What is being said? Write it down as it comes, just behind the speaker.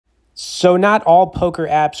So not all poker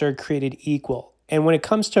apps are created equal. And when it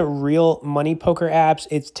comes to real money poker apps,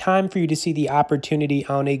 it's time for you to see the opportunity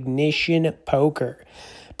on Ignition Poker.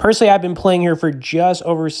 Personally, I've been playing here for just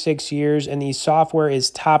over 6 years, and the software is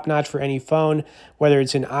top-notch for any phone, whether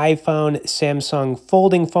it's an iPhone, Samsung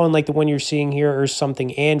folding phone like the one you're seeing here, or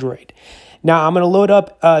something Android. Now, I'm going to load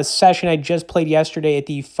up a session I just played yesterday at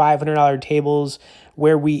the $500 tables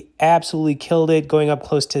where we absolutely killed it, going up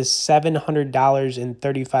close to $700 in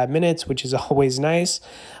 35 minutes, which is always nice.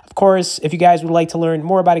 Of course, if you guys would like to learn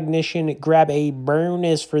more about Ignition, grab a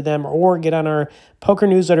bonus for them or get on our poker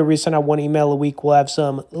newsletter. We send out 1 email a week. We'll have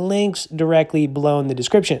some links directly below in the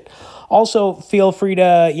description. Also, feel free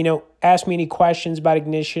to, ask me any questions about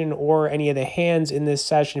Ignition or any of the hands in this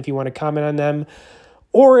session if you want to comment on them.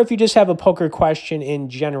 Or if you just have a poker question in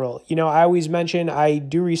general. I always mention I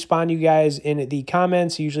do respond to you guys in the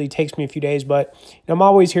comments. It usually takes me a few days, but I'm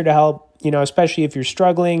always here to help, especially if you're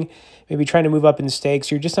struggling, maybe trying to move up in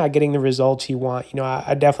stakes, you're just not getting the results you want.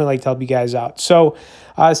 I definitely like to help you guys out. So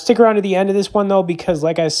stick around to the end of this one, though, because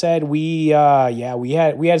like I said, we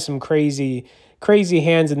had some crazy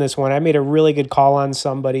hands in this one. I made a really good call on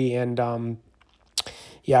somebody, and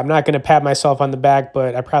yeah, I'm not going to pat myself on the back,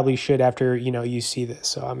 but I probably should after, you see this.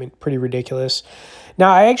 So, pretty ridiculous.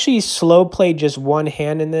 Now, I actually slow played just one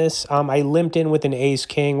hand in this. I limped in with an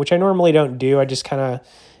ace-king, which I normally don't do. I just kind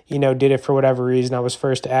of, did it for whatever reason. I was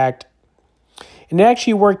first to act. And it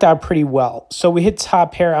actually worked out pretty well. So we hit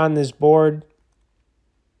top pair on this board.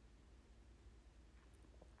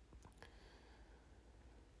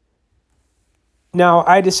 Now,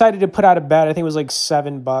 I decided to put out a bet. I think it was like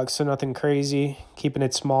 $7, so nothing crazy, keeping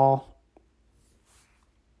it small.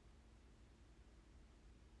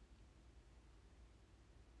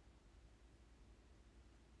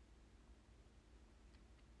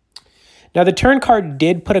 Now, the turn card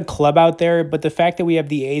did put a club out there, but the fact that we have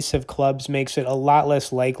the ace of clubs makes it a lot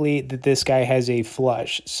less likely that this guy has a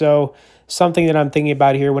flush. So, something that I'm thinking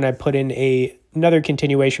about here when I put in another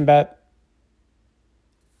continuation bet.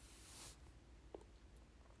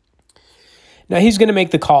 Now, he's going to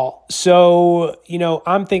make the call. So,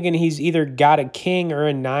 I'm thinking he's either got a king or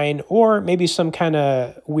a 9 or maybe some kind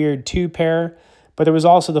of weird 2 pair. But there was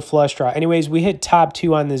also the flush draw. Anyways, we hit top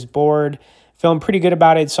 2 on this board. Feeling pretty good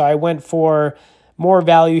about it. So I went for more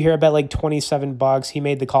value here. I bet like $27. He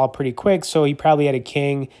made the call pretty quick. So he probably had a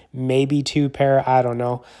king, maybe 2 pair. I don't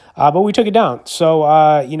know. But we took it down.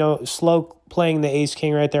 So, slow playing the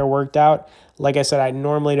ace-king right there worked out. Like I said, I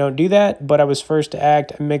normally don't do that, but I was first to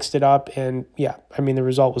act, I mixed it up, and yeah, the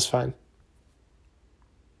result was fine.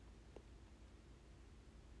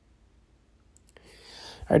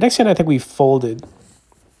 All right, next hand I think we folded.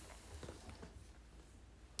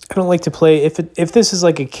 I don't like to play, if this is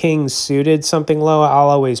like a king suited, something low, I'll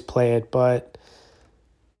always play it, but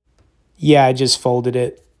yeah, I just folded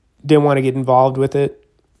it. Didn't want to get involved with it.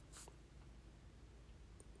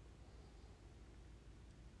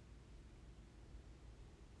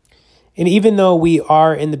 And even though we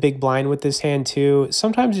are in the big blind with this hand too,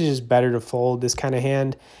 sometimes it's just better to fold this kind of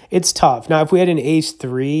hand. It's tough. Now, if we had an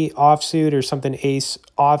ace-3 offsuit or something ace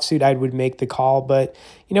offsuit, I would make the call. But,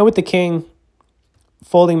 with the king,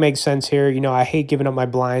 folding makes sense here. I hate giving up my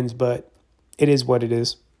blinds, but it is what it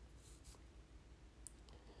is.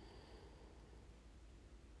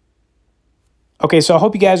 Okay, so I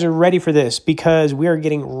hope you guys are ready for this because we are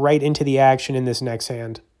getting right into the action in this next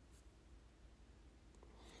hand.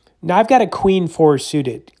 Now, I've got a queen 4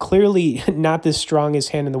 suited. Clearly not the strongest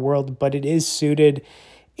hand in the world, but it is suited.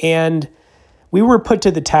 And we were put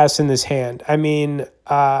to the test in this hand.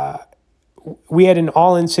 We had an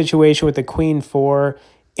all-in situation with the queen 4.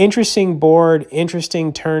 Interesting board,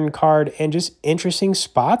 interesting turn card, and just interesting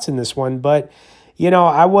spots in this one. But,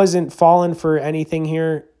 I wasn't falling for anything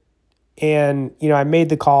here. And, I made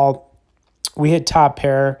the call. We hit top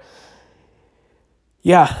pair.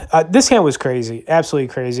 Yeah, this hand was crazy. Absolutely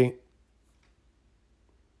crazy.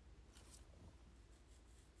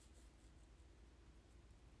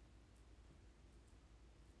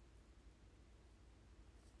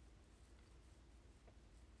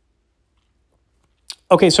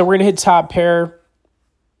 Okay, so we're going to hit top pair.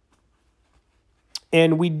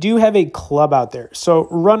 And we do have a club out there. So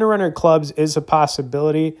runner clubs is a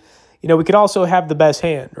possibility. We could also have the best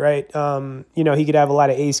hand, right? He could have a lot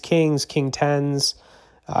of ace-kings, king-10s,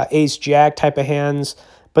 ace-jack type of hands.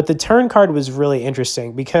 But the turn card was really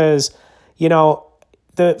interesting because,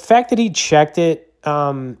 the fact that he checked it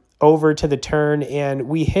over to the turn and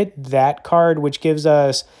we hit that card, which gives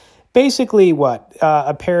us basically what?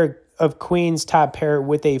 A pair of queens top pair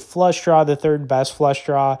with a flush draw, the third best flush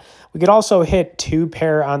draw. We could also hit 2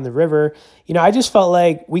 pair on the river. You know, I just felt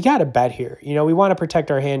like we got to bet here. You know, we want to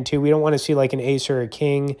protect our hand too. We don't want to see like an ace or a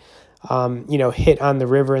king, you know, hit on the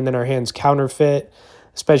river and then our hands counterfeit,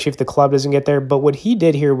 especially if the club doesn't get there. But what he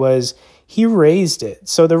did here was he raised it.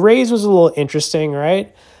 So the raise was a little interesting,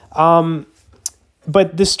 right?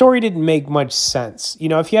 But the story didn't make much sense. You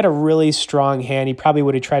know, if he had a really strong hand, he probably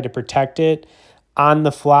would have tried to protect it on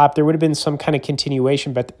the flop. There would have been some kind of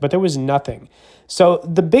continuation, but there was nothing. So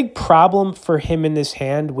the big problem for him in this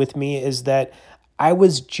hand with me is that I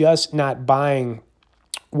was just not buying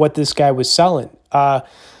what this guy was selling.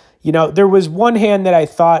 You know, there was one hand that I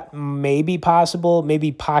thought may be possible,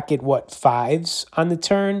 maybe pocket, what, fives on the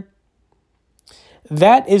turn.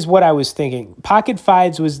 That is what I was thinking. Pocket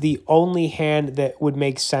fives was the only hand that would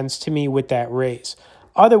make sense to me with that raise.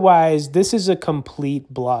 Otherwise, this is a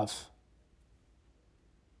complete bluff.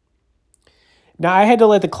 Now, I had to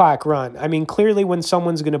let the clock run. I mean, clearly when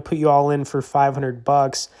someone's going to put you all in for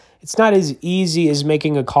 $500, it's not as easy as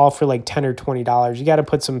making a call for like $10 or $20. You got to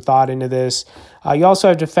put some thought into this. You also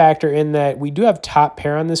have to factor in that we do have top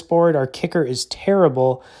pair on this board. Our kicker is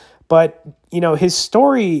terrible. But, you know, his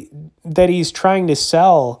story that he's trying to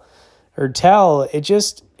sell or tell,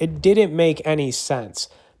 it didn't make any sense.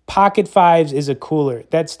 Pocket fives is a cooler.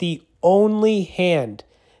 That's the only hand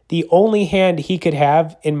he could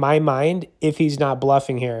have in my mind if he's not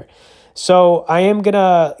bluffing here. So I am going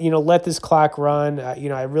to, you know, let this clock run. You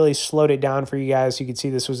know, I really slowed it down for you guys. So you can see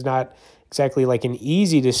this was not exactly like an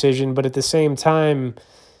easy decision, but at the same time,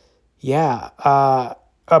 yeah,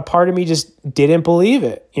 a part of me just didn't believe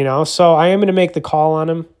it, you know? So I am going to make the call on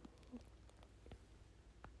him.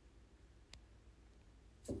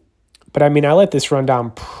 But I mean, I let this run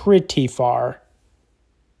down pretty far.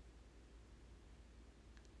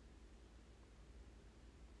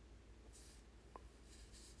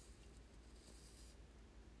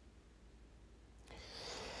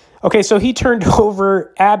 Okay, so he turned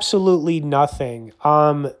over absolutely nothing.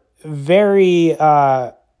 Very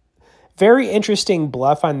interesting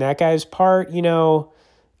bluff on that guy's part. You know,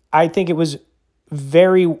 I think it was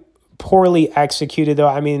very poorly executed, though.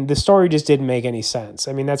 I mean, the story just didn't make any sense.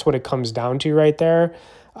 I mean, that's what it comes down to right there.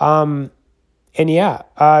 And yeah,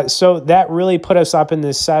 so that really put us up in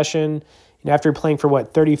this session. And after playing for,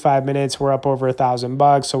 what, 35 minutes, we're up over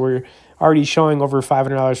 $1,000. So we're already showing over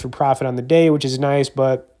 $500 for profit on the day, which is nice.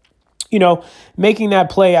 But, you know, making that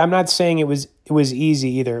play, I'm not saying it was easy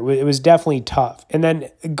either. It was definitely tough. And then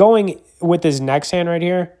going with this next hand right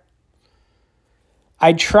here,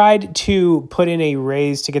 I tried to put in a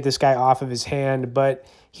raise to get this guy off of his hand, but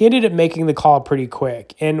he ended up making the call pretty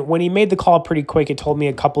quick. And when he made the call pretty quick, it told me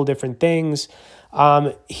a couple different things.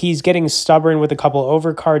 He's getting stubborn with a couple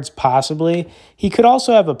overcards, possibly. He could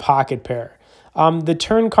also have a pocket pair. The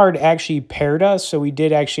turn card actually paired us, so we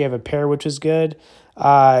did actually have a pair, which was good.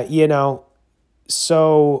 You know,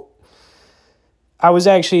 so I was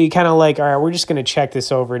actually kind of like, all right, we're just going to check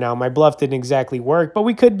this over now. My bluff didn't exactly work, but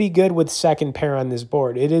we could be good with second pair on this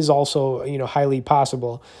board. It is also, you know, highly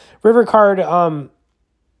possible. River card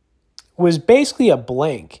was basically a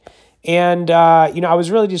blank. And, you know, I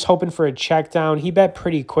was really just hoping for a check down. He bet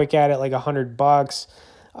pretty quick at it, like $100.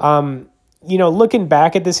 You know, looking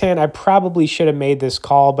back at this hand, I probably should have made this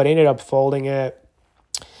call, but I ended up folding it.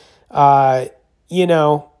 You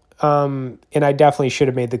know, and I definitely should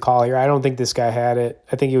have made the call here. I don't think this guy had it.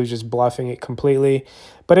 I think he was just bluffing it completely.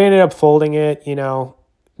 But I ended up folding it, you know.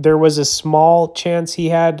 There was a small chance he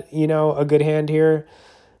had, you know, a good hand here.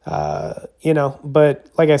 You know, but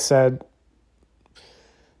like I said,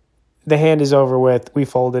 the hand is over with. We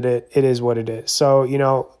folded it. It is what it is. So, you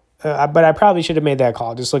know, but I probably should have made that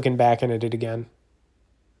call, just looking back and I did again.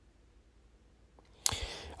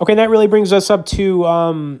 Okay, that really brings us up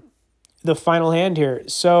to the final hand here.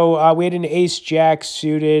 So we had an ace-jack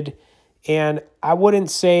suited, and I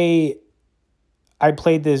wouldn't say I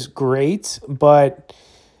played this great, but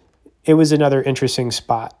it was another interesting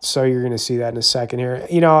spot. So you're going to see that in a second here.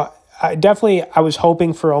 You know, I was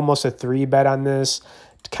hoping for almost a 3-bet on this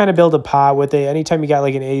to kind of build a pot with it. Anytime you got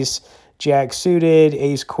like an ace-jack suited,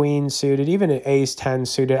 ace-queen suited, even an ace-10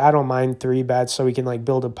 suited, I don't mind 3-bets so we can like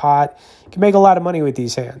build a pot. You can make a lot of money with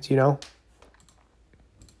these hands, you know?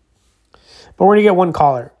 But we're going to get one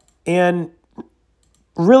caller. And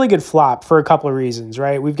really good flop for a couple of reasons,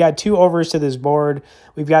 right? We've got 2 overs to this board.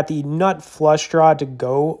 We've got the nut flush draw to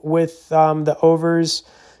go with the overs.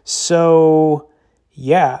 So,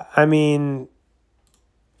 yeah, I mean,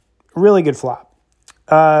 really good flop.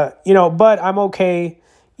 You know, but I'm okay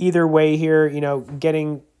either way here, you know,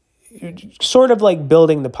 getting sort of like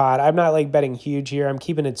building the pot. I'm not like betting huge here. I'm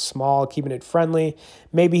keeping it small, keeping it friendly.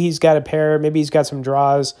 Maybe he's got a pair. Maybe he's got some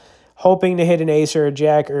draws, hoping to hit an ace or a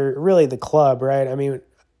jack or really the club, right? I mean,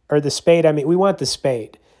 or the spade. I mean, we want the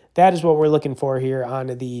spade. That is what we're looking for here on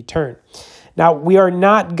the turn. Now, we are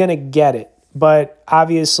not going to get it, but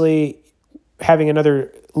obviously having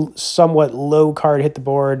another somewhat low card hit the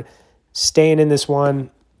board, staying in this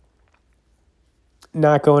one,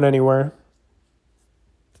 not going anywhere.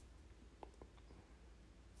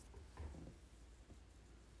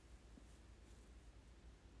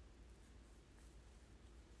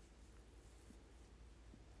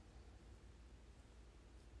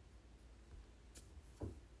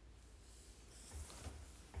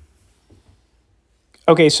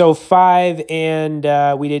 Okay, so 5, and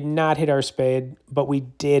we did not hit our spade, but we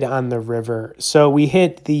did on the river. So we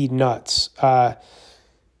hit the nuts. Yeah,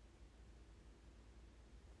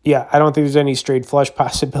 I don't think there's any straight flush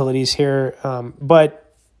possibilities here.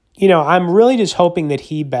 But, you know, I'm really just hoping that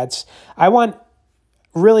he bets.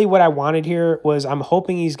 Really what I wanted here was I'm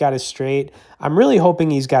hoping he's got a straight. I'm really hoping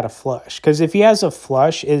he's got a flush, because if he has a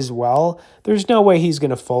flush as well, there's no way he's going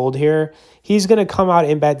to fold here. He's going to come out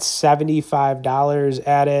and bet $75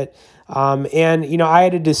 at it. And, you know, I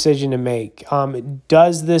had a decision to make.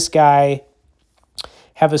 Does this guy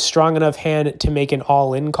have a strong enough hand to make an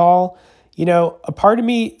all-in call? You know, a part of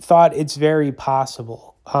me thought it's very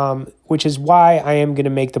possible, which is why I am going to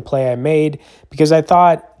make the play I made, because I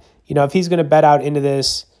thought, you know, if he's going to bet out into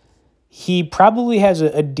this, he probably has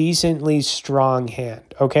a decently strong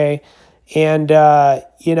hand, okay? And,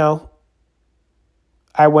 you know,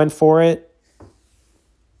 I went for it.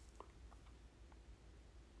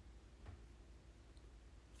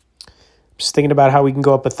 Just thinking about how we can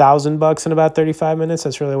go up $1,000 in about 35 minutes.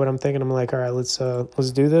 That's really what I'm thinking. I'm like, all right, let's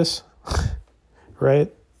do this, right?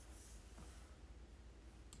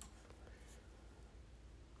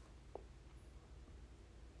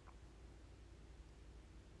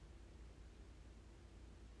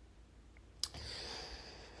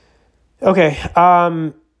 Okay,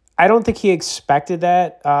 I don't think he expected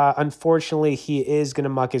that. Unfortunately, he is going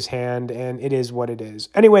to muck his hand, and it is what it is.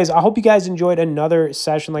 Anyways, I hope you guys enjoyed another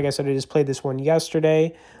session. Like I said, I just played this one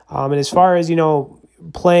yesterday. And as far as, you know,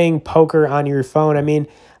 playing poker on your phone, I mean,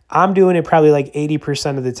 I'm doing it probably like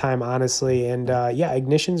 80% of the time, honestly. And yeah,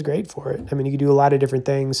 Ignition's great for it. I mean, you can do a lot of different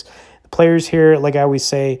things. The players here, like I always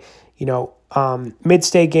say, you know,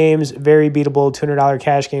 mid-stake games, very beatable, $200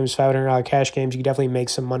 cash games, $500 cash games. You can definitely make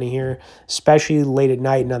some money here, especially late at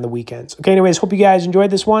night and on the weekends. Okay, anyways, hope you guys enjoyed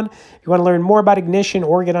this one. If you want to learn more about Ignition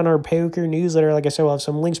or get on our poker newsletter, like I said, we'll have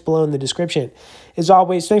some links below in the description. As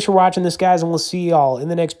always, thanks for watching this, guys, and we'll see y'all in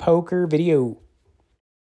the next poker video.